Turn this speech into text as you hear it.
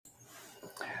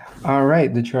All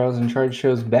right, the Charles in Charge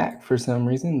show's back for some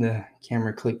reason. The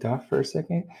camera clicked off for a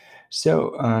second.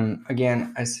 So,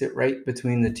 again, I sit right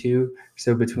between the two.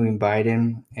 So, between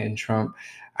Biden and Trump,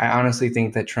 I honestly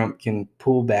think that Trump can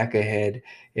pull back ahead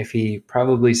if he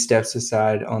probably steps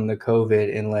aside on the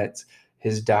COVID and lets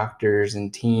his doctors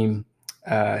and team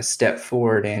step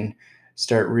forward and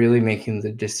start really making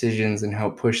the decisions and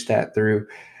help push that through.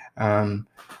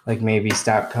 Like maybe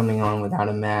stop coming on without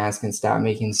a mask and stop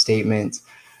making statements.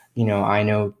 I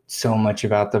know so much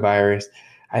about the virus.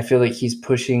 I feel like he's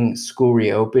pushing school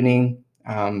reopening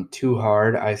too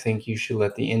hard. I think you should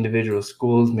let the individual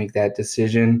schools make that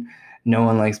decision. No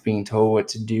one likes being told what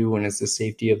to do when it's the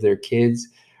safety of their kids,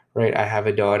 right? I have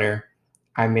a daughter.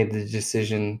 I made the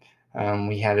decision.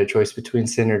 We had a choice between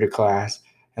send her to class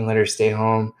and let her stay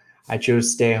home. I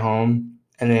chose stay home.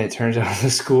 And then it turns out the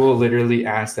school literally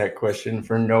asked that question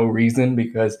for no reason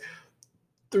because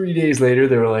 3 days later,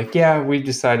 they were like, yeah, we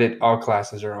decided all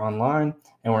classes are online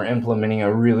and we're implementing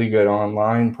a really good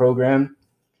online program.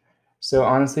 So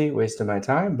honestly, wasted my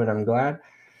time, but I'm glad.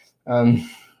 Um,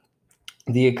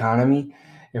 the economy,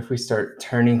 if we start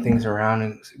turning things around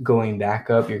and going back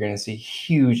up, you're going to see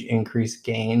huge increased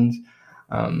gains.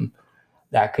 Um,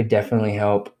 that could definitely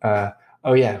help.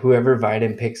 Oh, yeah, whoever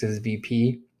Biden picks as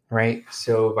VP, right?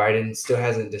 So Biden still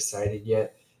hasn't decided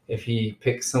yet. If he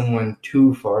picks someone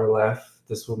too far left,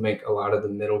 this will make a lot of the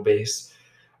middle base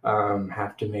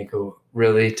have to make a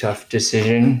really tough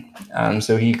decision.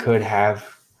 So he could have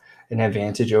an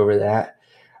advantage over that.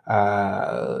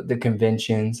 The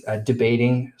conventions,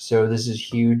 debating. So this is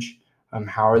huge.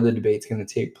 How are the debates going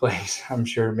to take place? I'm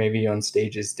sure maybe on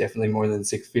stages, definitely more than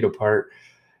 6 feet apart.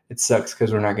 It sucks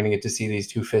because we're not going to get to see these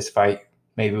two fist fight.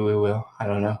 Maybe we will. I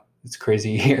don't know. It's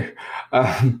crazy here.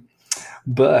 Um,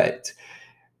 but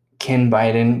can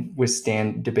Biden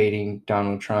withstand debating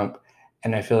Donald Trump?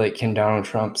 And I feel like can Donald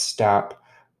Trump stop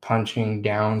punching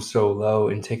down so low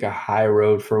and take a high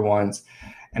road for once?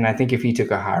 And I think if he took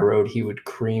a high road, he would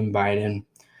cream Biden.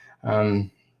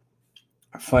 Um,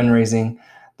 Fundraising,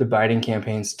 the Biden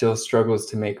campaign still struggles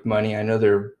to make money. I know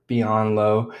they're beyond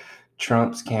low.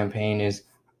 Trump's campaign is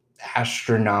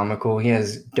astronomical. He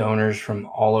has donors from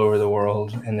all over the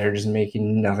world, and they're just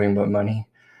making nothing but money.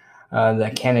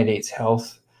 The candidate's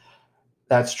health,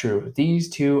 that's true. These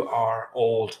two are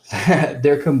old.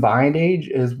 Their combined age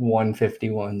is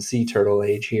 151, sea turtle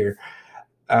age here.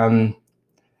 Um,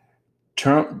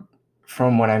 Trump,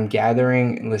 from what I'm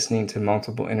gathering and listening to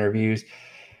multiple interviews,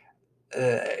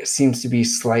 seems to be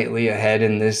slightly ahead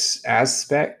in this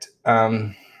aspect,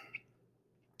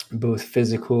 both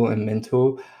physical and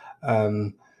mental.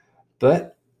 Um,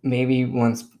 But maybe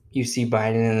once you see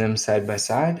Biden and them side by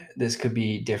side, this could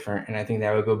be different. And I think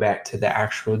that would go back to the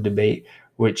actual debate,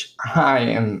 which I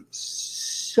am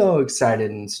so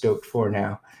excited and stoked for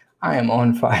now. I am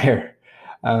on fire.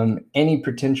 Any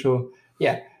potential,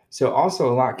 yeah. So also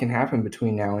a lot can happen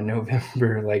between now and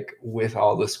November, like with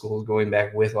all the schools going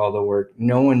back, with all the work.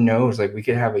 No one knows. Like we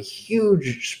could have a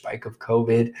huge spike of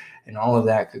COVID, and all of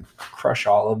that could crush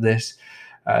all of this.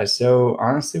 So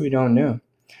honestly, we don't know.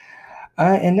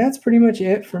 And that's pretty much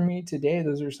it for me today.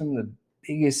 Those are some of the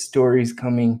biggest stories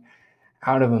coming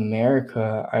out of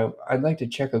America. I'd like to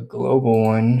check a global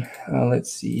one.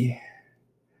 Let's see.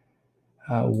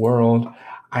 World.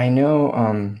 I know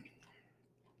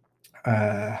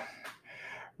uh,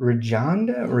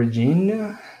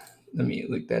 Regina. Let me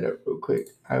look that up real quick.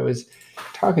 I was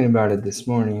talking about it this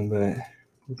morning, but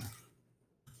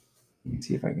let's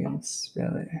see if I can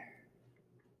spell it.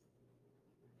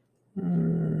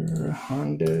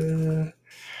 Honda,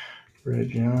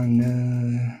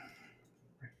 Regina,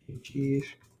 refugees.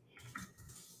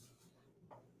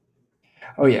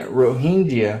 Oh yeah,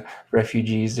 Rohingya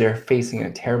refugees. They're facing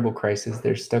a terrible crisis.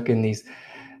 They're stuck in these.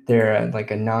 They're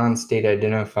like a non-state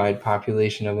identified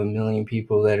population of 1 million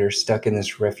people that are stuck in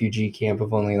this refugee camp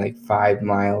of only like 5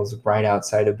 miles right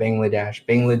outside of Bangladesh.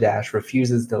 Bangladesh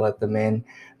refuses to let them in.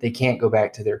 They can't go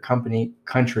back to their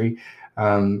country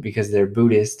because they're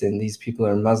Buddhist and these people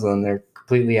are Muslim. They're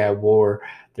completely at war.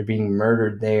 They're being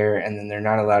murdered there, and then they're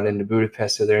not allowed into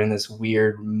Budapest. So they're in this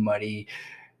weird, muddy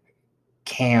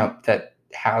camp that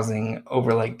housing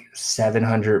over like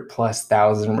 700 plus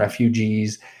thousand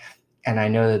refugees. And I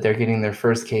know that they're getting their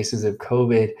first cases of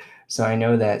COVID. So I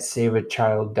know that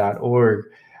saveachild.org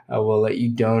will let you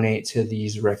donate to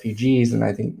these refugees. And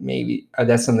I think maybe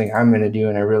that's something I'm going to do.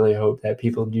 And I really hope that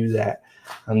people do that.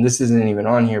 This isn't even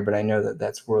on here, but I know that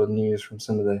that's world news from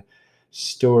some of the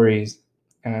stories.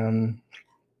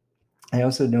 I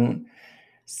also don't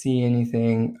see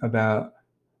anything about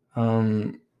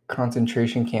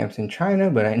concentration camps in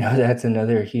China, but I know that's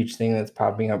another huge thing that's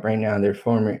popping up right now.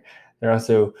 They're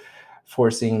also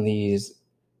forcing these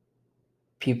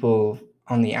people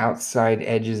on the outside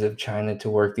edges of China to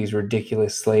work these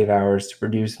ridiculous slave hours to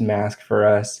produce masks for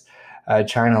us.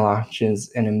 China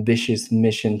launches an ambitious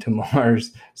mission to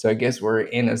Mars. So I guess we're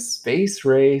in a space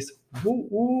race. Woo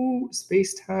woo,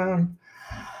 space time.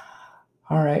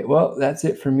 All right, well, that's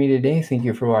it for me today. Thank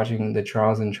you for watching the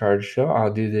Charles in Charge show.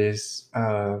 I'll do this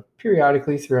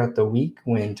periodically throughout the week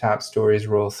when top stories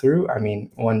roll through. I mean,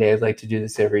 one day I'd like to do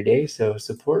this every day, so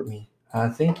support me.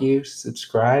 Thank you.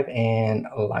 Subscribe and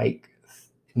like.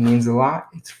 It means a lot.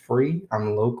 It's free.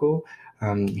 I'm local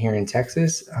here in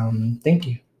Texas. Thank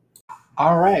you.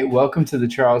 All right, welcome to the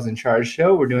Charles in Charge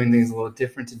show. We're doing things a little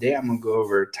different today. I'm going to go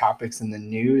over topics in the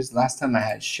news. Last time I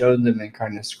had showed them and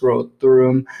kind of scrolled through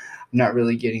them. I'm not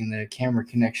really getting the camera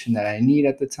connection that I need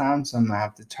at the time, so I'm going to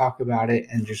have to talk about it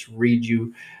and just read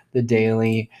you the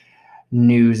daily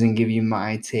news and give you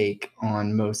my take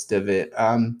on most of it.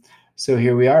 So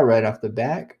here we are right off the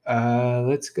bat.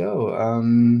 Let's go.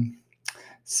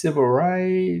 Civil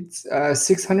rights,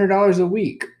 $600 a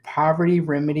week, poverty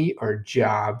remedy or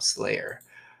job slayer.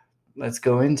 Let's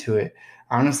go into it.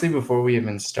 Honestly, before we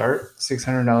even start,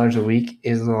 $600 a week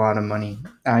is a lot of money.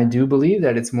 I do believe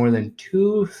that it's more than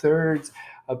 2/3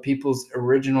 of people's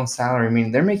original salary. I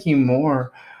mean, they're making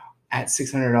more at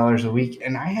 $600 a week.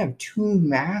 And I have 2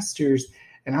 masters,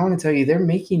 and I want to tell you, they're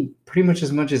making pretty much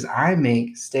as much as I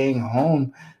make staying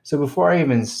home. So before I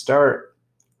even start,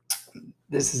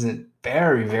 this is a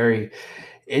very, very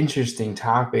interesting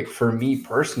topic for me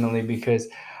personally, because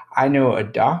I know a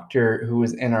doctor who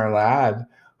was in our lab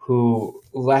who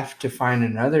left to find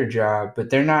another job,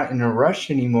 but they're not in a rush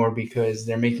anymore because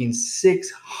they're making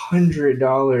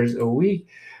 $600 a week,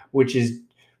 which is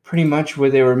pretty much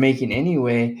what they were making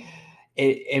anyway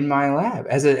in my lab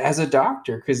as a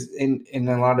doctor, because in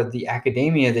a lot of the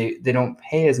academia, they don't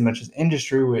pay as much as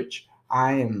industry, which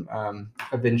I am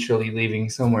eventually leaving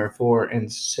somewhere for,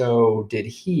 and so did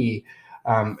he.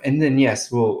 And then,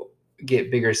 yes, we'll get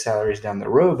bigger salaries down the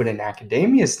road, but in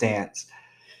academia stance,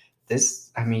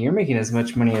 I mean, you're making as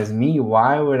much money as me.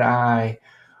 Why would I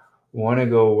want to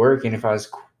go work? And if I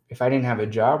didn't have a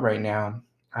job right now,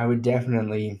 I would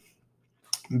definitely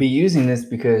be using this,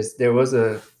 because there was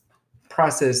a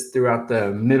process throughout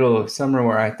the middle of summer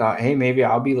where I thought, hey, maybe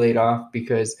I'll be laid off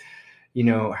because,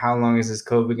 how long is this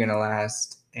COVID going to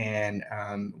last? And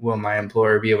will my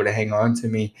employer be able to hang on to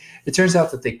me? It turns out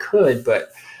that they could, but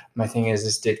my thing is,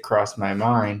 this did cross my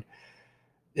mind.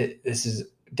 This is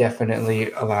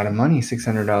definitely a lot of money,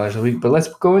 $600 a week. But let's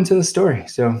go into the story.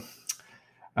 So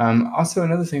also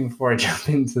another thing before I jump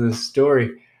into the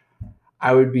story,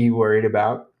 I would be worried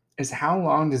about is how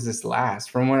long does this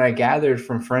last? From what I gathered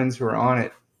from friends who are on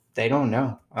it, they don't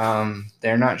know.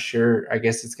 They're not sure. I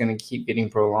guess it's going to keep getting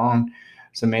prolonged.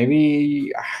 So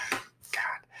maybe,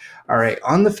 God. All right.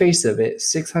 On the face of it,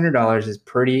 $600 is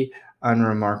pretty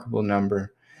unremarkable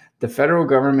number. The federal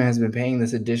government has been paying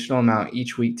this additional amount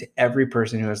each week to every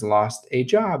person who has lost a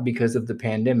job because of the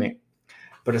pandemic.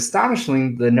 But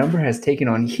astonishingly, the number has taken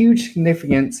on huge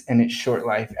significance in its short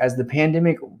life as the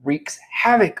pandemic wreaks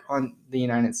havoc on the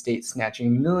United States,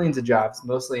 snatching millions of jobs,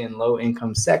 mostly in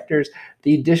low-income sectors.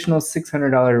 The additional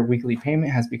 $600 weekly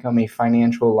payment has become a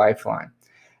financial lifeline.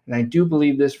 And I do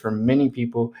believe this for many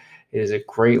people. It is a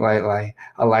great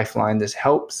lifeline. This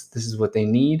helps. This is what they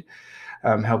need,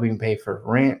 helping pay for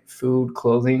rent, food,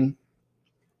 clothing.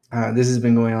 This has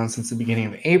been going on since the beginning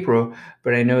of April,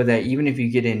 but I know that even if you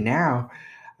get in now,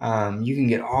 you can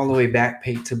get all the way back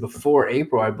paid to before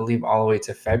April, I believe, all the way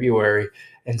to February.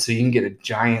 And so you can get a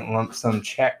giant lump sum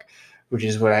check, which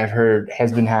is what I've heard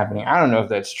has been happening. I don't know if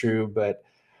that's true, but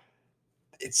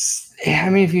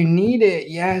if you need it,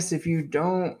 yes. If you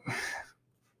don't,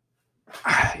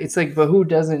 it's like, but who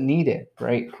doesn't need it,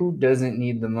 right? Who doesn't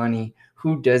need the money?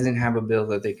 Who doesn't have a bill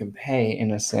that they can pay,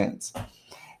 in a sense?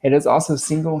 It has also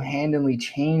single-handedly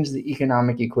changed the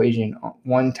economic equation.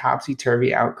 One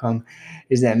topsy-turvy outcome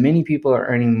is that many people are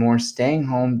earning more staying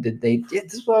home than they did.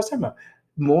 This is what I was talking about.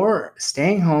 More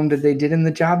staying home than they did in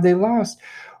the job they lost.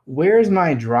 Where's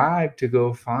my drive to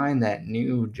go find that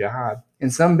new job?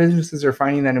 And some businesses are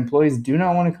finding that employees do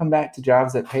not want to come back to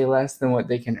jobs that pay less than what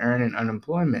they can earn in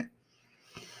unemployment.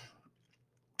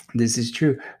 This is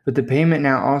true, but the payment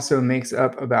now also makes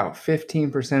up about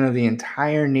 15% of the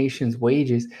entire nation's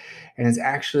wages, and is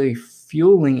actually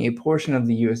fueling a portion of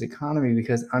the U.S. economy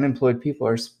because unemployed people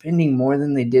are spending more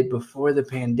than they did before the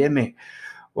pandemic,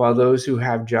 while those who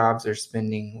have jobs are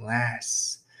spending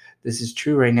less. This is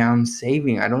true right now. I'm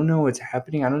saving. I don't know what's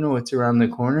happening. I don't know what's around the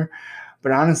corner,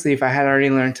 But honestly, if I had already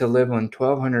learned to live on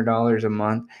 $1,200 a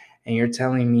month and you're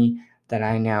telling me that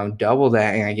I now double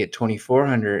that and I get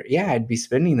 2,400, yeah, I'd be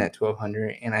spending that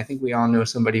 1,200. And I think we all know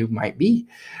somebody who might be.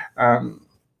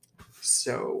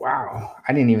 So, wow,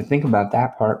 I didn't even think about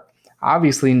that part.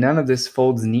 Obviously, none of this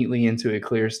folds neatly into a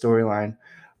clear storyline,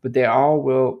 but they all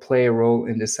will play a role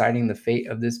in deciding the fate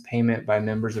of this payment by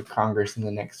members of Congress in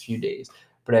the next few days.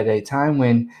 But at a time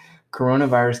when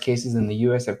coronavirus cases in the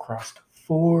U.S. have crossed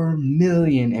 4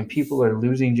 million and people are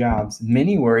losing jobs,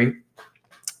 many worry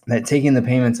that taking the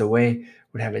payments away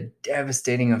would have a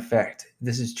devastating effect.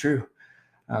 This is true.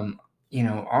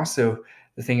 Also,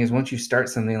 the thing is, once you start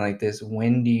something like this,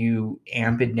 when do you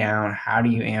amp it down? How do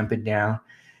you amp it down?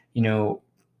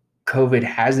 COVID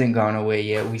hasn't gone away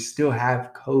yet. We still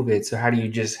have COVID. So how do you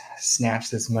just snatch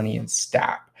this money and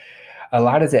stop? A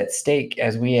lot is at stake,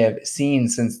 as we have seen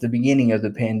since the beginning of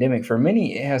the pandemic. For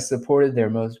many, it has supported their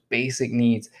most basic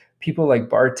needs. People like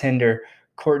bartender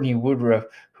Courtney Woodruff,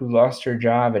 who lost her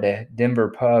job at a Denver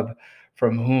pub,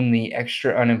 from whom the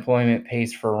extra unemployment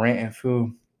pays for rent and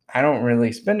food. I don't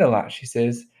really spend a lot, she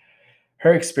says.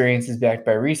 Her experience is backed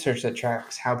by research that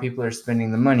tracks how people are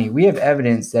spending the money. We have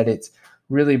evidence that it's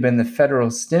really been the federal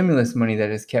stimulus money that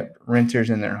has kept renters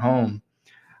in their home.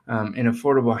 An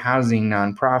affordable housing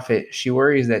nonprofit, she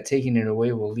worries that taking it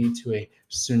away will lead to a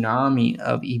tsunami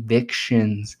of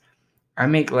evictions. I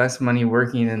make less money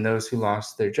working than those who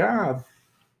lost their job,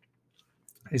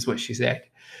 is what she said.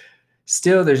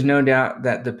 Still, there's no doubt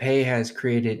that the pay has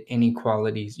created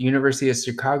inequalities. University of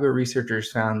Chicago researchers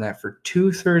found that for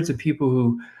 2/3 of people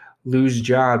who lose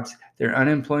jobs, their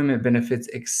unemployment benefits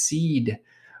exceed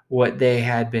what they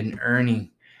had been earning.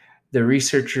 The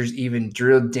researchers even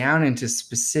drilled down into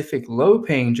specific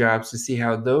low-paying jobs to see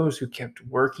how those who kept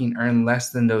working earned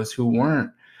less than those who weren't.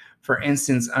 For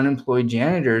instance, unemployed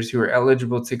janitors who are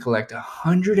eligible to collect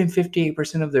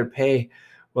 158% of their pay,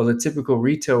 while the typical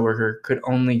retail worker could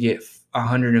only get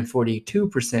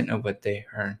 142% of what they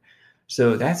earn.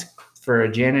 So that's for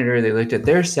a janitor. They looked at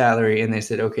their salary and they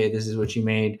said, okay, this is what you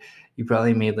made. You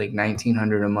probably made like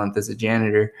 $1,900 a month as a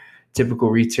janitor. Typical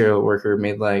retail worker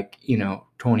made like,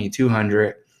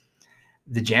 $2,200.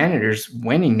 The janitor's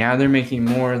winning. Now they're making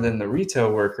more than the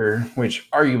retail worker, which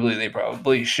arguably they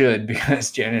probably should,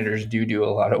 because janitors do a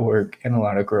lot of work and a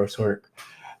lot of gross work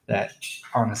that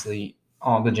honestly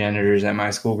all the janitors at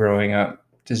my school growing up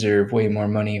deserve way more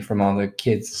money from all the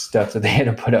kids' stuff that they had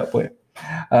to put up with.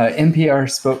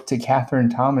 NPR spoke to Catherine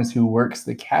Thomas, who works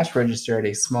the cash register at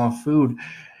a small food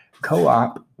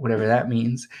co-op, whatever that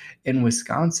means, in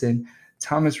Wisconsin.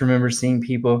 Thomas remembers seeing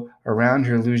people around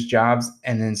her lose jobs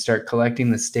and then start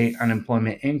collecting the state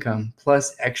unemployment income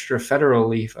plus extra federal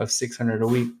leave of $600 a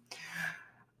week.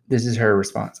 This is her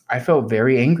response. I felt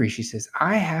very angry, she says.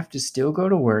 I have to still go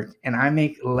to work and I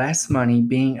make less money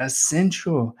being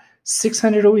essential.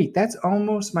 $600 a week. That's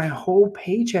almost my whole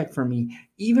paycheck for me.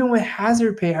 Even with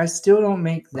hazard pay, I still don't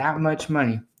make that much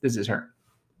money. This is her.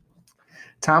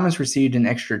 Thomas received an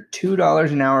extra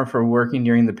 $2 an hour for working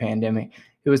during the pandemic.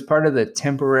 It was part of the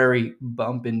temporary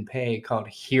bump in pay called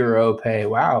hero pay.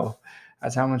 Wow,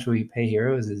 that's how much we pay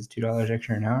heroes, is $2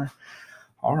 extra an hour.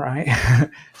 All right.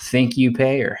 Thank you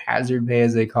pay, or hazard pay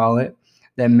as they call it,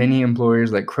 that many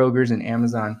employers like Kroger's and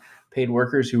Amazon paid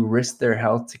workers who risked their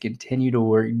health to continue to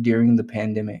work during the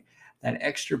pandemic. That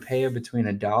extra pay of between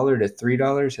 $1 to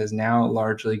 $3 has now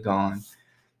largely gone.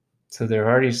 So they've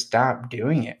already stopped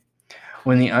doing it.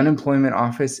 When the unemployment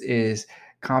office is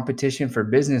competition for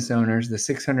business owners, the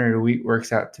 $600 a week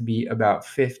works out to be about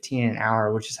 $15 an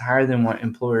hour, which is higher than what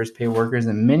employers pay workers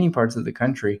in many parts of the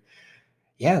country.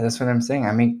 Yeah, that's what I'm saying.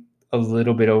 I make a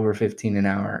little bit over $15 an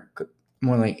hour,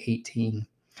 more like $18.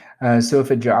 So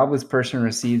if a jobless person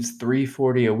receives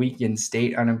 $340 a week in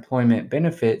state unemployment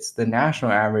benefits, the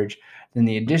national average, then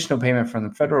the additional payment from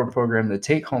the federal program, the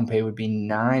take-home pay, would be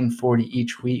 $940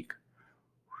 each week.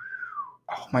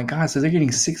 Oh my God, so they're getting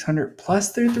 $600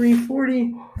 plus their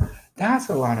 $340? That's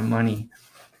a lot of money.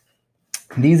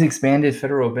 These expanded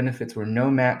federal benefits were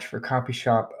no match for coffee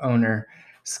shop owner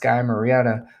Sky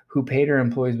Marietta, who paid her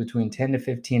employees between $10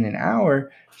 to $15 an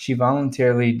hour. She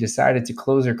voluntarily decided to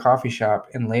close her coffee shop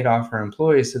and laid off her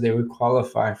employees so they would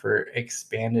qualify for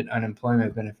expanded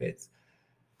unemployment benefits.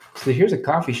 So here's a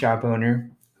coffee shop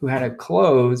owner who had to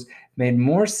close. Made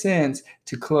more sense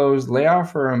to close, lay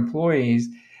off her employees,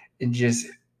 and just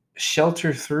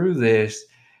shelter through this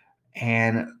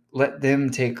and let them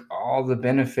take all the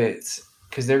benefits,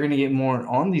 because they're going to get more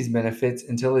on these benefits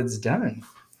until it's done.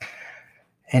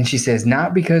 And she says,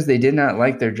 not because they did not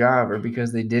like their job or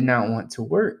because they did not want to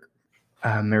work,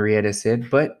 Marietta said,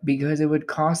 but because it would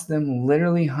cost them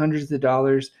literally hundreds of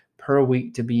dollars per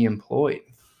week to be employed,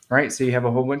 right? So you have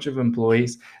a whole bunch of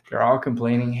employees. They're all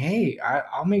complaining, hey,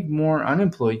 I'll make more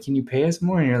unemployed. Can you pay us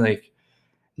more? And you're like,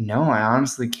 no, I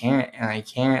honestly can't. And I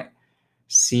can't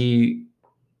see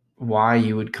why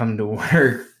you would come to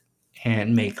work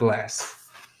and make less.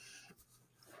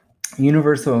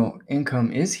 Universal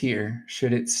income is here.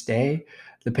 Should it stay?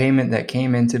 The payment that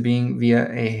came into being via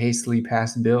a hastily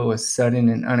passed bill was sudden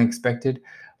and unexpected,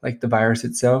 like the virus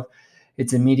itself.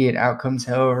 Its immediate outcomes,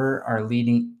 however, are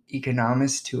leading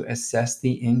economists to assess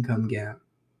the income gap.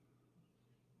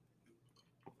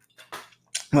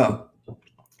 Well,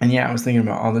 and yeah, I was thinking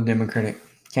about all the Democratic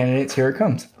candidates. Here it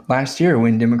comes. Last year,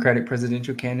 when Democratic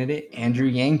presidential candidate Andrew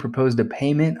Yang proposed a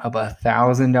payment of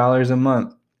 $1,000 a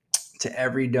month to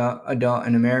every adult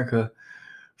in America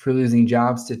for losing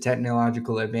jobs to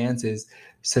technological advances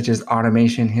such as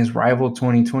automation, his rival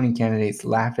 2020 candidates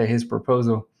laughed at his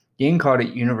proposal. Yang called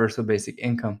it universal basic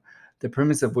income, the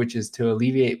premise of which is to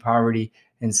alleviate poverty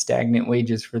and stagnant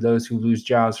wages for those who lose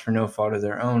jobs for no fault of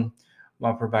their own,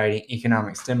 while providing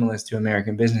economic stimulus to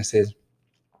American businesses.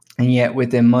 And yet,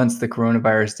 within months, the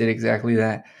coronavirus did exactly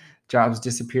that. Jobs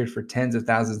disappeared for tens of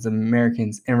thousands of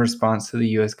Americans in response to the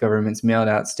U.S. government's mailed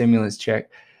out stimulus check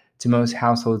to most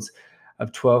households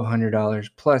of $1,200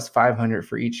 plus $500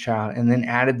 for each child, and then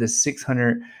added the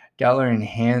 $600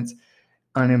 enhanced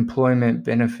unemployment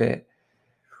benefit.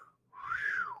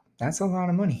 That's a lot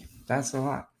of money. That's a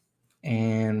lot.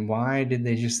 And why did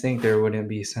they just think there wouldn't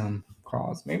be some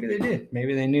cause? Maybe they did.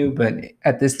 Maybe they knew, but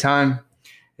at this time,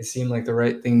 it seemed like the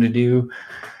right thing to do.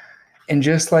 And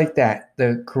just like that,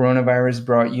 the coronavirus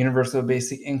brought universal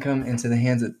basic income into the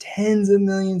hands of tens of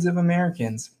millions of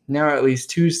Americans. Now, at least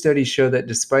 2 studies show that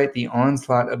despite the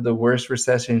onslaught of the worst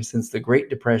recession since the Great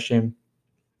Depression,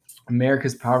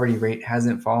 America's poverty rate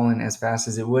hasn't fallen as fast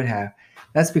as it would have.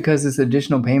 That's because this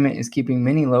additional payment is keeping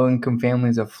many low-income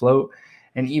families afloat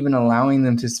and even allowing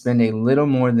them to spend a little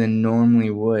more than normally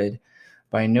would.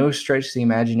 By no stretch of the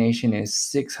imagination is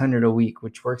 $600 a week,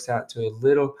 which works out to a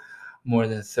little more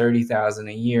than $30,000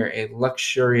 a year, a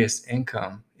luxurious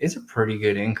income. It's a pretty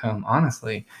good income,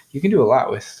 honestly. You can do a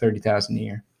lot with $30,000 a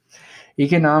year.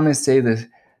 Economists say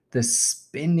the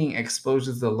spending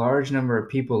exposes the large number of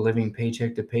people living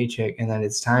paycheck to paycheck, and that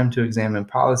it's time to examine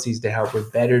policies to help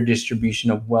with better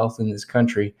distribution of wealth in this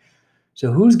country.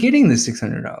 So who's getting the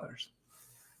 $600?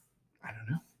 I don't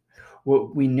know.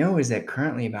 What we know is that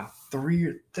currently about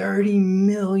 30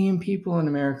 million people in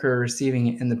America are receiving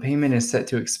it, and the payment is set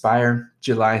to expire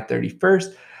July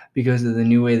 31st. Because of the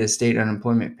new way the state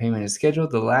unemployment payment is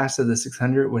scheduled, the last of the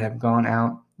 600 would have gone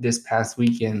out this past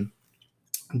weekend,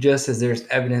 just as there's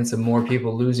evidence of more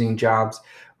people losing jobs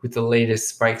with the latest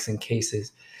spikes in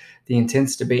cases. The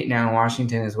intense debate now in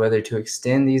Washington is whether to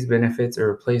extend these benefits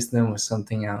or replace them with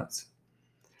something else.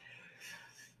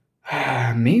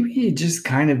 Maybe just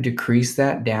kind of decrease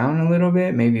that down a little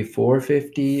bit, maybe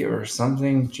 $450 or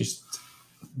something.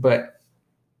 But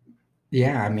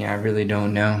yeah, I mean, I really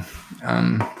don't know.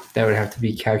 That would have to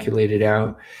be calculated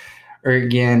out. Or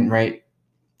again, right,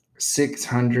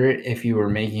 600 if you were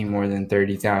making more than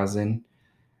 30,000.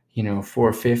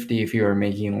 450 if you are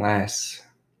making less.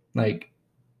 Like,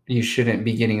 you shouldn't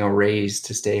be getting a raise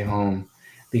to stay home,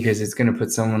 because it's going to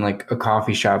put someone like a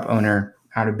coffee shop owner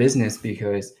out of business,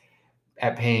 because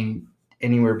at paying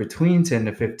anywhere between 10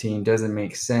 to 15 doesn't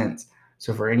make sense.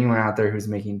 So for anyone out there who's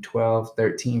making $12,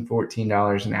 $13,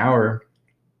 $14 an hour,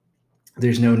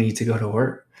 there's no need to go to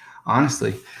work.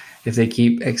 Honestly, if they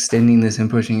keep extending this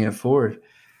and pushing it forward,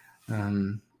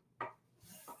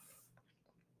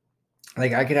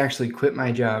 like, I could actually quit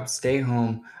my job, stay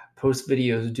home, post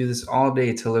videos, do this all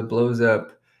day till it blows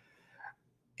up,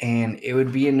 and it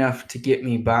would be enough to get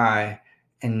me by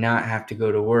and not have to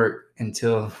go to work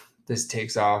until this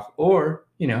takes off, or,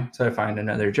 so I find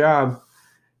another job.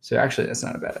 So actually, that's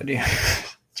not a bad idea.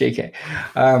 JK.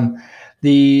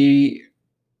 The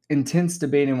intense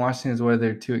debate in Washington is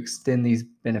whether to extend these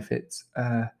benefits.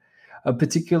 A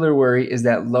particular worry is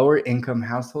that lower income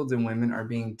households and women are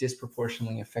being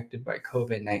disproportionately affected by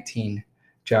COVID-19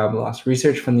 job loss.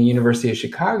 Research from the University of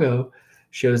Chicago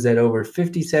shows that over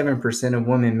 57% of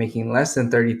women making less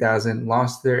than $30,000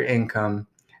 lost their income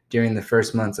during the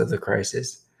first months of the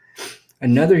crisis.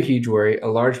 Another huge worry, a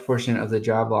large portion of the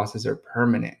job losses are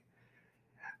permanent.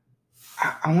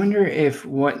 I wonder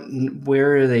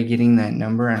where are they getting that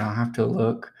number? And I'll have to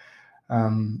look,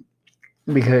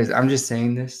 because I'm just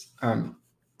saying this. I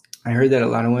heard that a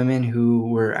lot of women who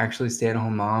were actually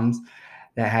stay-at-home moms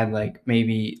that had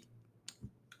maybe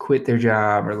quit their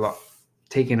job or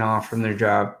taken off from their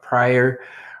job prior,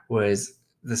 was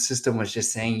the system was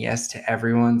just saying yes to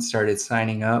everyone, started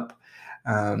signing up.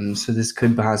 So this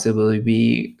could possibly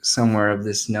be somewhere of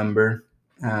this number.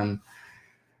 And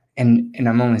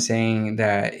I'm only saying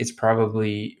that it's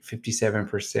probably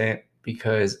 57%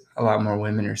 because a lot more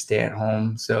women are stay at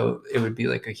home. So it would be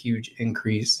like a huge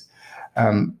increase.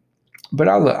 But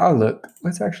I'll look.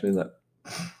 Let's actually look.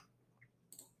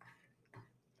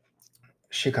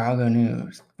 Chicago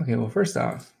News. Okay, well, first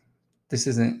off, this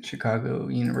isn't Chicago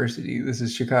University. This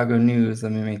is Chicago News.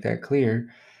 Let me make that clear.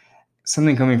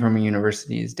 Something coming from a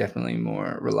university is definitely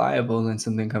more reliable than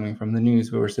something coming from the news,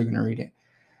 but we're still going to read it.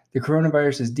 The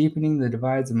coronavirus is deepening the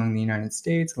divides among the United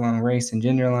States along race and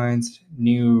gender lines.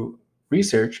 New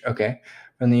research,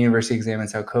 from the university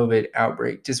examines how COVID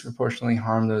outbreak disproportionately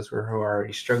harmed those who are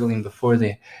already struggling before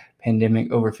the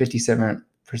pandemic. Over 57%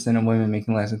 of women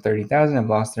making less than $30,000 have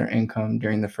lost their income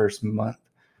during the first month.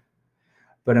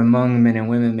 But among men and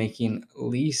women making at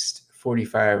least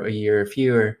 $45,000 a year or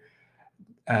fewer,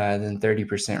 than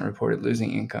 30% reported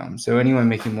losing income. So anyone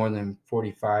making more than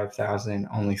 $45,000,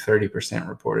 only 30%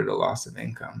 reported a loss of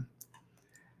income.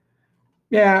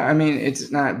 Yeah, I mean, it's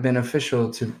not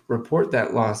beneficial to report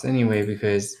that loss anyway,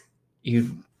 because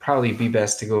you'd probably be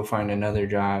best to go find another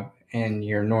job, and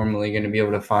you're normally going to be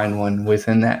able to find one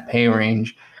within that pay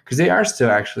range, because they are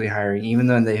still actually hiring, even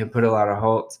though they have put a lot of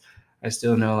halts. I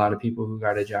still know a lot of people who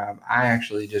got a job. I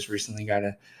actually just recently got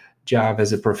a job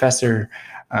as a professor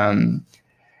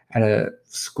at a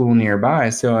school nearby.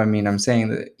 So, I mean, I'm saying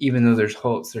that even though there's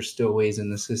halts, there's still ways in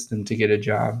the system to get a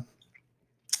job.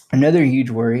 Another huge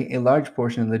worry, a large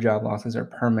portion of the job losses are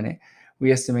permanent.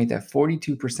 We estimate that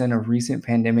 42% of recent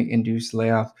pandemic-induced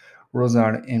layoffs rolls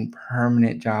out in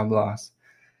permanent job loss.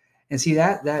 And see,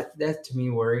 that to me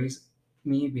worries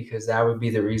me, because that would be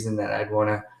the reason that I'd want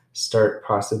to start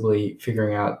possibly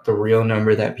figuring out the real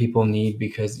number that people need,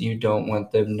 because you don't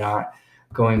want them not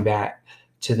going back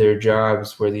to their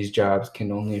jobs where these jobs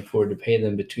can only afford to pay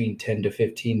them between 10 to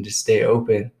 15 to stay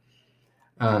open.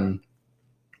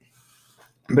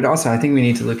 But also, I think we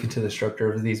need to look into the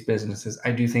structure of these businesses.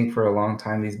 I do think for a long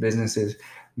time, these businesses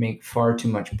make far too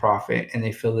much profit, and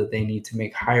they feel that they need to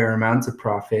make higher amounts of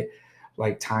profit,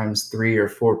 like times 3 or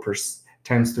 4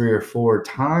 times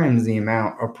the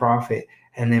amount of profit,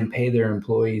 and then pay their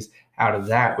employees out of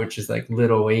that, which is like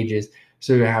little wages.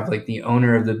 So you have like the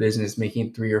owner of the business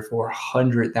making 300,000 or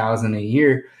 400,000 a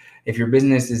year. If your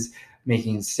business is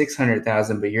making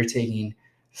 600,000, but you're taking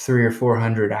 300 or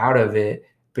 400 out of it,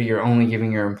 but you're only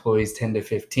giving your employees 10 to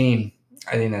 15,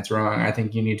 I think that's wrong. I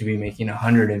think you need to be making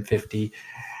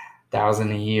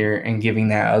 150,000 a year and giving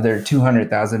that other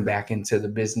 200,000 back into the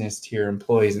business to your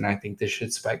employees. And I think this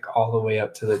should spike all the way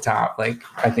up to the top. Like,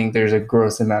 I think there's a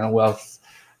gross amount of wealth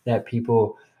that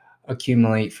people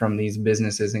accumulate from these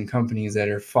businesses and companies that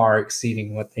are far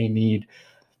exceeding what they need.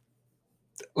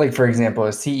 Like, for example, a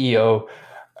CEO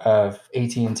of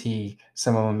AT&T,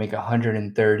 some of them make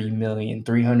 130 million,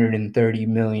 330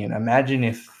 million. Imagine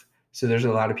if, so there's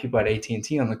a lot of people at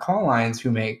AT&T on the call lines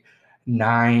who make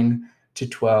 $9 to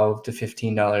 $12 to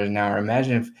 $15 an hour.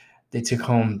 Imagine if they took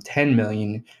home 10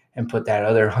 million and put that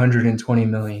other 120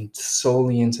 million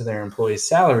solely into their employees'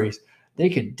 salaries. They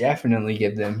could definitely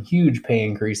give them huge pay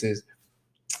increases,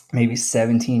 maybe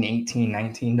 $17, $18,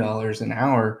 $19 an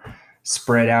hour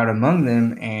spread out among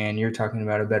them, and you're talking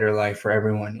about a better life for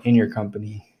everyone in your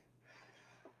company.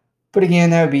 But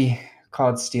again, that would be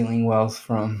called stealing wealth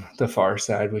from the far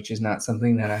side, which is not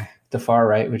something that the far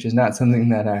right, which is not something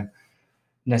that I'm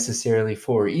necessarily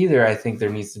for either. I think there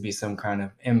needs to be some kind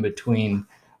of in between.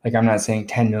 Like, I'm not saying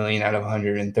 10 million out of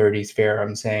 130 is fair.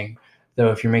 I'm saying, though,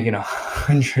 if you're making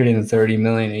 130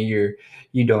 million a year,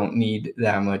 you don't need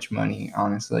that much money,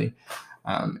 honestly.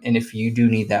 And if you do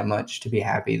need that much to be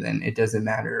happy, then it doesn't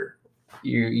matter.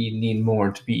 You need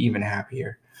more to be even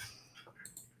happier.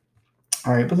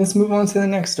 All right, but let's move on to the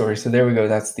next story. So there we go.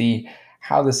 That's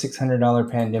how the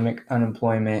 $600 pandemic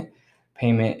unemployment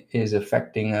payment is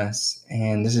affecting us.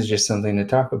 And this is just something to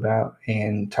talk about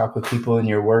and talk with people in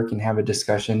your work and have a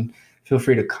discussion. Feel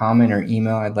free to comment or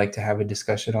email. I'd like to have a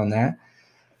discussion on that.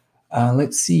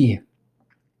 Let's see.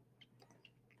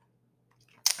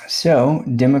 So,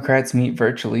 Democrats meet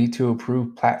virtually to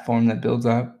approve platform that builds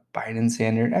up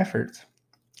Biden-Sanders efforts.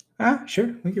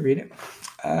 Sure, we can read it.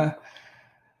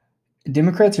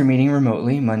 Democrats are meeting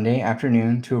remotely Monday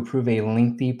afternoon to approve a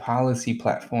lengthy policy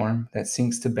platform that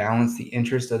seeks to balance the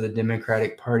interests of the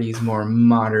Democratic Party's more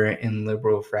moderate and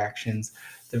liberal fractions.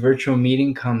 The virtual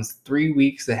meeting comes 3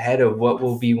 weeks ahead of what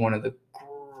will be one of the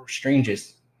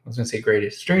strangest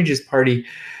party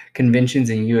conventions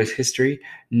in U.S. history.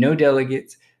 No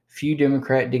delegates, Few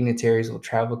Democrat dignitaries will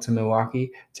travel to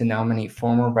Milwaukee to nominate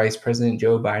former Vice President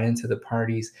Joe Biden to the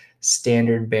party's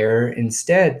standard bearer.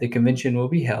 Instead, the convention will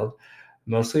be held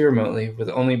mostly remotely, with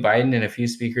only Biden and a few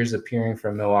speakers appearing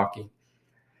from Milwaukee.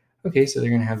 Okay, so they're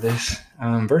going to have this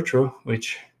virtual,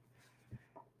 which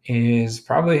is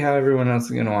probably how everyone else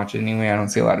is going to watch it anyway. I don't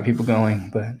see a lot of people going,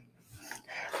 but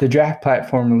the draft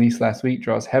platform released last week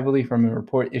draws heavily from a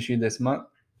report issued this month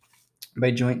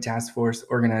by Joint Task Force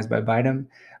organized by Biden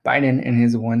and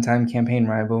his one-time campaign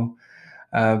rival,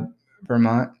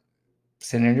 Vermont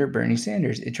Senator Bernie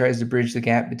Sanders. It tries to bridge the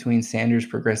gap between Sanders'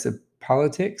 progressive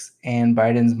politics and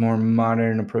Biden's more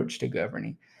modern approach to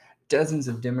governing. Dozens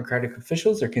of Democratic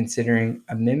officials are considering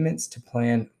amendments to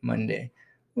Plan Monday.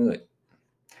 Look,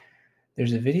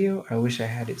 there's a video. I wish I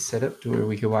had it set up to where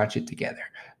we could watch it together.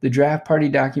 The draft party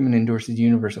document endorses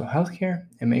universal health care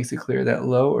and makes it clear that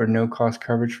low or no cost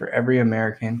coverage for every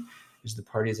American is the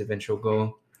party's eventual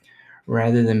goal.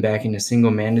 Rather than backing a single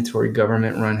mandatory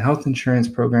government-run health insurance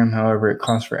program, however, it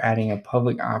calls for adding a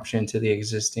public option to the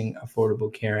existing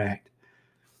Affordable Care Act.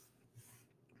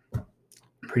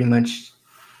 Pretty much,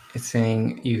 it's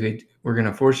saying we're going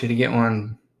to force you to get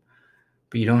one,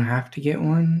 but you don't have to get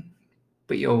one,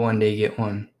 but you'll one day get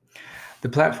one. The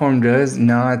platform does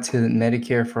nod to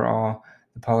Medicare for All,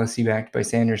 the policy backed by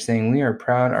Sanders, saying, "We are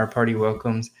proud our party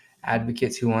welcomes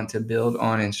advocates who want to build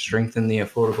on and strengthen the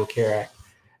Affordable Care Act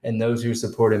and those who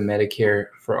support a Medicare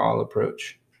for All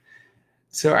approach."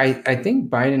 So I think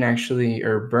Biden actually,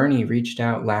 or Bernie, reached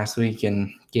out last week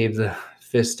and gave the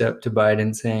fist up to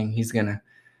Biden, saying he's going to,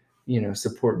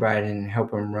 support Biden and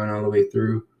help him run all the way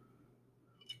through.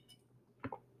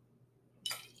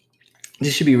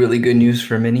 This should be really good news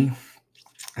for many,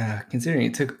 considering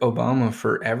it took Obama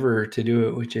forever to do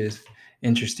it, which is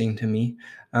interesting to me.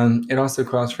 It also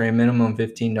calls for a minimum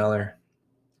 $15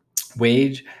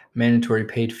 wage, mandatory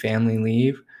paid family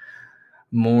leave,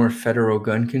 more federal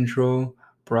gun control,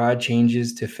 broad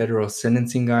changes to federal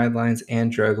sentencing guidelines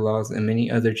and drug laws, and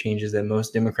many other changes that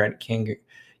most Democratic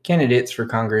candidates for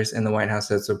Congress and the White House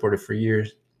have supported for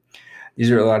years. These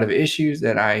are a lot of issues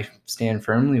that I stand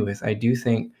firmly with. I do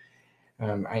think,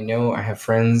 I know I have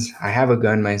friends, I have a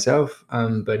gun myself,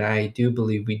 but I do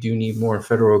believe we do need more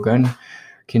federal gun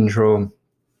control.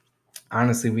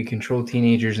 Honestly, we control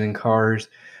teenagers in cars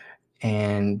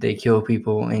and they kill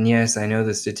people. And yes, I know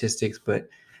the statistics, but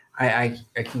I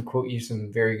can quote you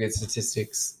some very good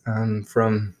statistics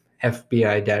from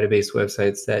FBI database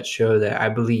websites that show that I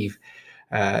believe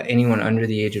anyone under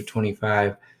the age of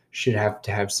 25 should have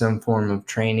to have some form of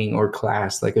training or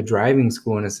class, like a driving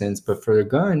school in a sense, but for the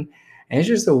gun. And it's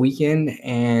just a weekend,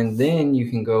 and then you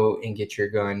can go and get your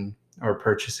gun or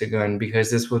purchase a gun,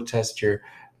 because this will test your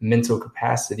mental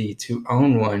capacity to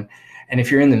own one. And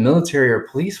if you're in the military or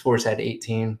police force at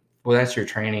 18, well, that's your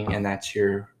training and that's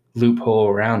your loophole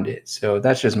around it. So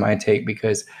that's just my take,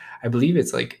 because I believe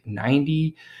it's like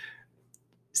 92%,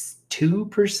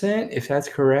 if that's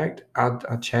correct.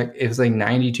 I'll check. It was like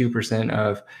 92%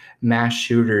 of mass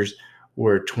shooters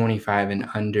were 25 and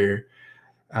under.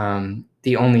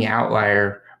 The only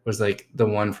outlier was like the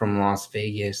one from Las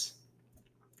Vegas,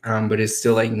 but it's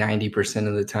still like 90%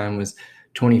 of the time was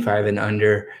 25 and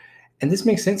under. And this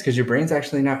makes sense because your brain's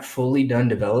actually not fully done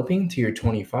developing till you're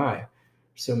 25.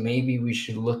 So maybe we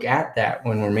should look at that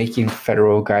when we're making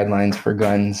federal guidelines for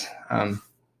guns.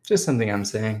 Just something I'm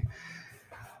saying.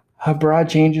 Broad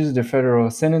changes to federal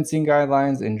sentencing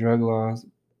guidelines and drug laws.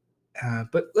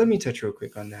 But let me touch real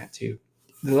quick on that too.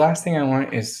 The last thing I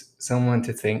want is someone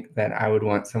to think that I would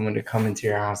want someone to come into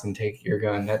your house and take your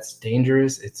gun. That's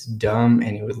dangerous, it's dumb,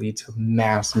 and it would lead to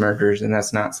mass murders, and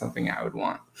that's not something I would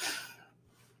want.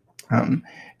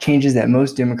 Changes that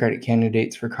most Democratic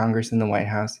candidates for Congress and the White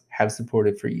House have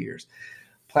supported for years.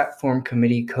 Platform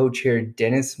Committee co-chair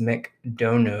Dennis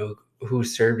McDonough, who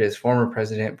served as former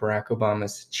President Barack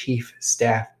Obama's chief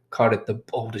staff, called it the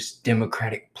boldest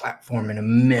Democratic platform in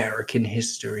American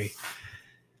history.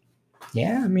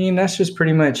 Yeah, I mean, that's just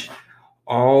pretty much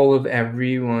all of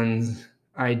everyone's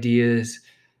ideas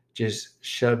just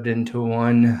shoved into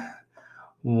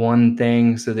one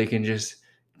thing so they can just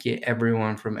get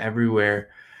everyone from everywhere.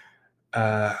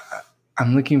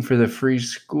 I'm looking for the free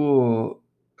school.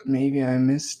 Maybe I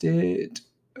missed it.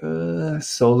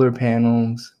 Solar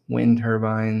panels, wind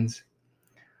turbines,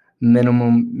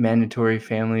 minimum mandatory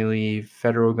family leave,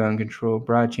 federal gun control,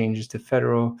 broad changes to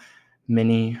federal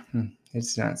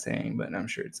it's not saying, but I'm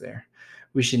sure it's there.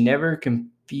 We should never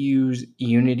confuse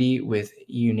unity with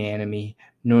unanimity,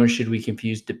 nor should we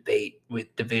confuse debate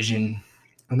with division.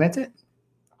 And that's it.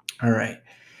 All right.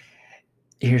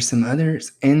 Here's some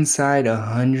others. Inside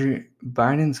 100,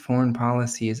 Biden's foreign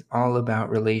policy is all about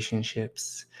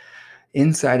relationships.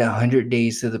 Inside 100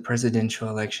 days to the presidential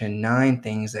election, 9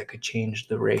 things that could change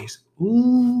the race.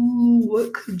 Ooh,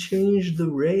 what could change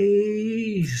the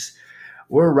race?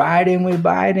 We're riding with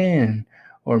Biden,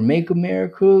 or make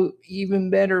America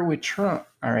even better with Trump.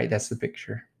 All right, that's the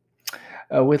picture.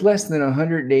 With less than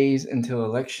 100 days until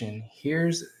election,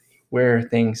 here's where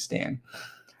things stand.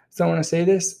 So I want to say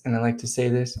this, and I like to say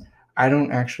this. I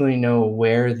don't actually know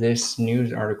where this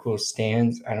news article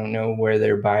stands. I don't know where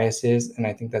their bias is, and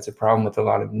I think that's a problem with a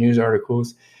lot of news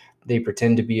articles. They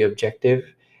pretend to be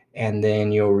objective, and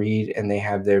then you'll read and they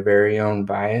have their very own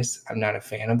bias. I'm not a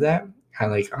fan of that. I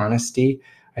like honesty.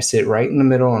 I sit right in the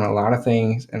middle on a lot of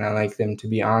things, and I like them to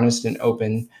be honest and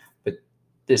open. But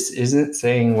this isn't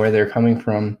saying where they're coming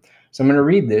from. So I'm going to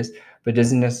read this, but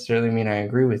doesn't necessarily mean I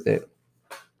agree with it.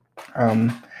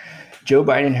 Joe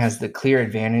Biden has the clear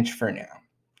advantage for now.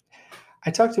 I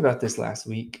talked about this last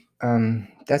week.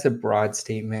 That's a broad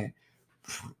statement.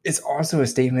 It's also a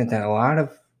statement that a lot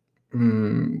of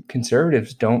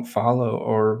conservatives don't follow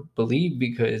or believe,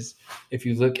 because if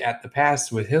you look at the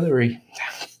past with Hillary,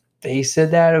 they said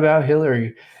that about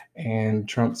Hillary, and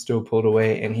Trump still pulled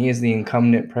away, and he is the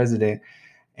incumbent president.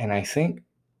 And I think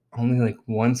only like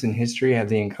once in history have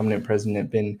the incumbent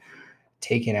president been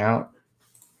taken out.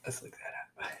 Let's look that up.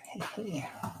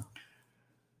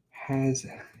 Has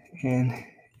an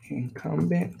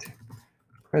incumbent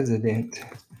president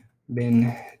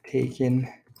been taken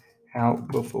out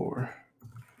before?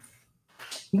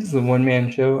 This is a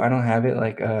one-man show. I don't have it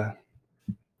like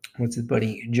what's his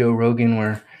buddy Joe Rogan,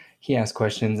 where he asks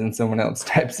questions and someone else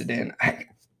types it in.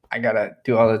 I gotta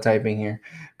do all the typing here.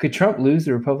 Could Trump lose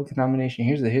the Republican nomination?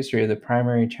 Here's the history of the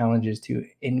primary challenges to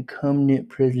incumbent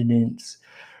presidents.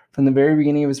 From the very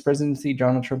beginning of his presidency,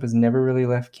 Donald Trump has never really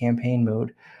left campaign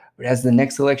mode. But as the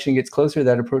next election gets closer,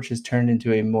 that approach has turned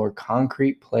into a more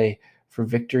concrete play for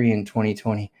victory in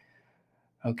 2020.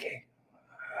 Okay.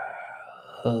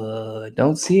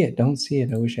 Don't see it. Don't see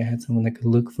it. I wish I had someone that could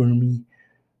look for me.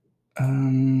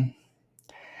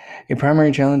 A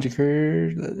primary challenge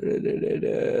occurred.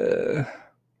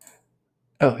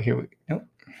 Oh, here we go. Nope.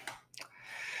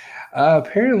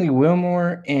 Apparently,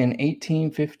 Fillmore in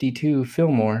 1852.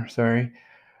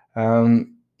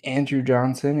 Andrew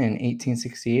Johnson in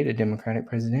 1868, a Democratic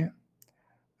president.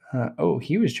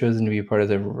 He was chosen to be part of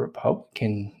the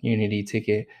Republican unity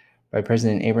ticket by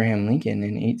President Abraham Lincoln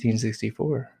in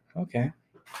 1864. Okay.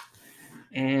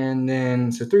 And then,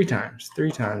 so 3 times.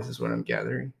 3 times is what I'm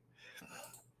gathering.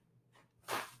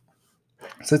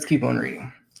 So let's keep on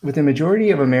reading. With the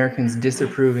majority of Americans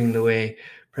disapproving the way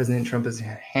President Trump is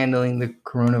handling the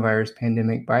coronavirus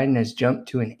pandemic, Biden has jumped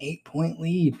to an 8-point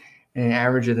lead in an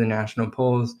average of the national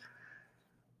polls.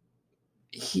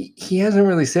 He hasn't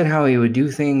really said how he would do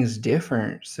things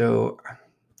different. So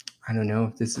I don't know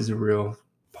if this is a real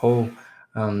poll,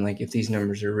 like if these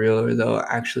numbers are real or they'll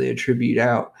actually attribute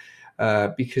out,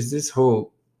 because this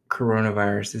whole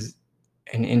coronavirus is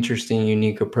an interesting,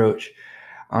 unique approach.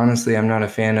 Honestly, I'm not a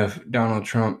fan of Donald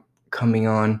Trump coming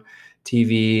on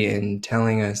TV and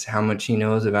telling us how much he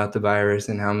knows about the virus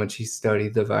and how much he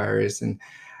studied the virus and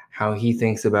how he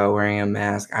thinks about wearing a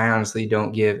mask. I honestly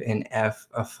don't give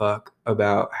a fuck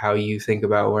about how you think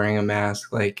about wearing a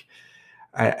mask. Like,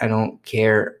 I don't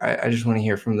care. I just want to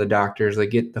hear from the doctors.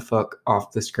 Like, get the fuck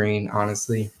off the screen,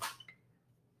 honestly.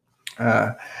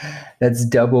 That's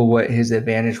double what his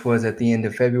advantage was at the end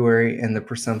of February, and the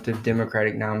presumptive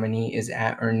Democratic nominee is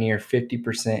at or near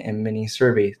 50% in many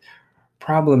surveys.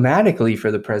 Problematically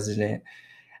for the president,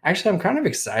 actually, I'm kind of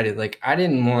excited. Like, I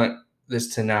didn't want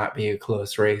this to not be a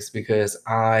close race because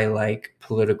I like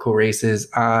political races.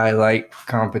 I like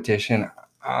competition.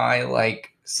 I like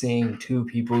seeing 2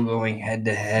 people going head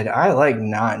to head. I like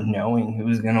not knowing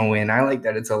who's going to win. I like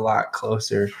that it's a lot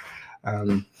closer.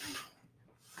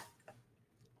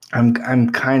 I'm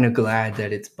kind of glad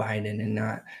that it's Biden and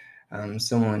not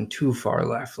someone too far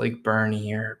left like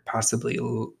Bernie or possibly,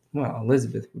 well,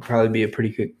 Elizabeth would probably be a pretty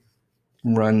good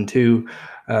run too.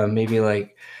 Maybe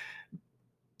like,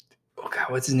 oh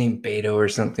God, what's his name? Beto or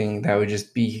something. That would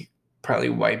just be probably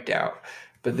wiped out.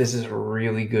 But this is a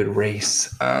really good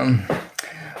race.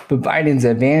 But Biden's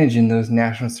advantage in those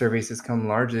national surveys has come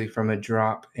largely from a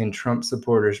drop in Trump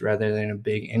supporters rather than a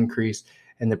big increase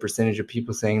in the percentage of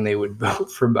people saying they would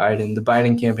vote for Biden. The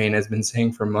Biden campaign has been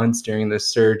saying for months during this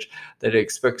surge that it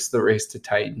expects the race to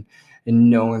tighten, and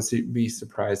no one should be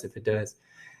surprised if it does.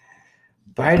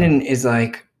 Biden is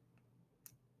like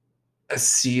a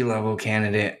C-level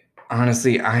candidate.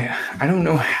 Honestly, I don't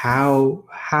know how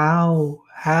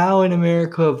How in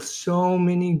America of so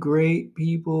many great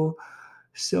people,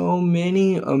 so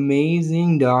many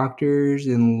amazing doctors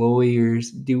and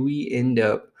lawyers, do we end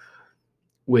up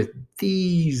with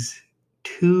these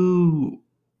two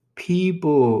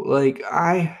people? Like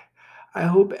I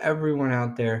hope everyone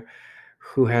out there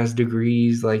who has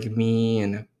degrees like me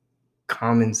and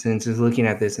common sense is looking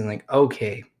at this and like,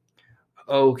 okay,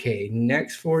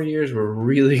 next 4 years, we're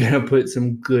really going to put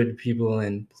some good people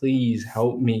in. Please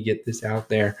help me get this out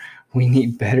there. We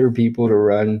need better people to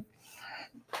run.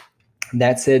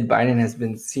 That said, Biden has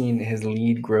been seeing his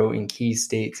lead grow in key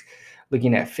states.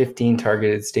 Looking at 15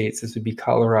 targeted states, this would be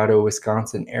Colorado,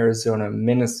 Wisconsin, Arizona,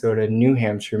 Minnesota, New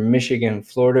Hampshire, Michigan,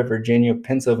 Florida, Virginia,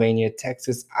 Pennsylvania,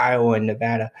 Texas, Iowa, and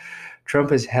Nevada. Trump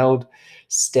has held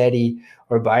steady,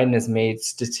 or Biden has made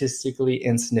statistically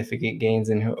insignificant gains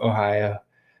in Ohio.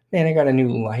 Man, I got a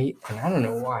new light, and I don't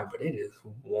know why, but it is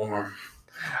warm.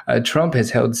 Trump has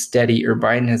held steady, or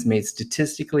Biden has made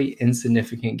statistically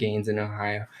insignificant gains in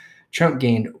Ohio. Trump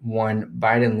gained 1,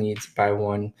 Biden leads by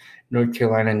 1. North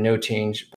Carolina, no change.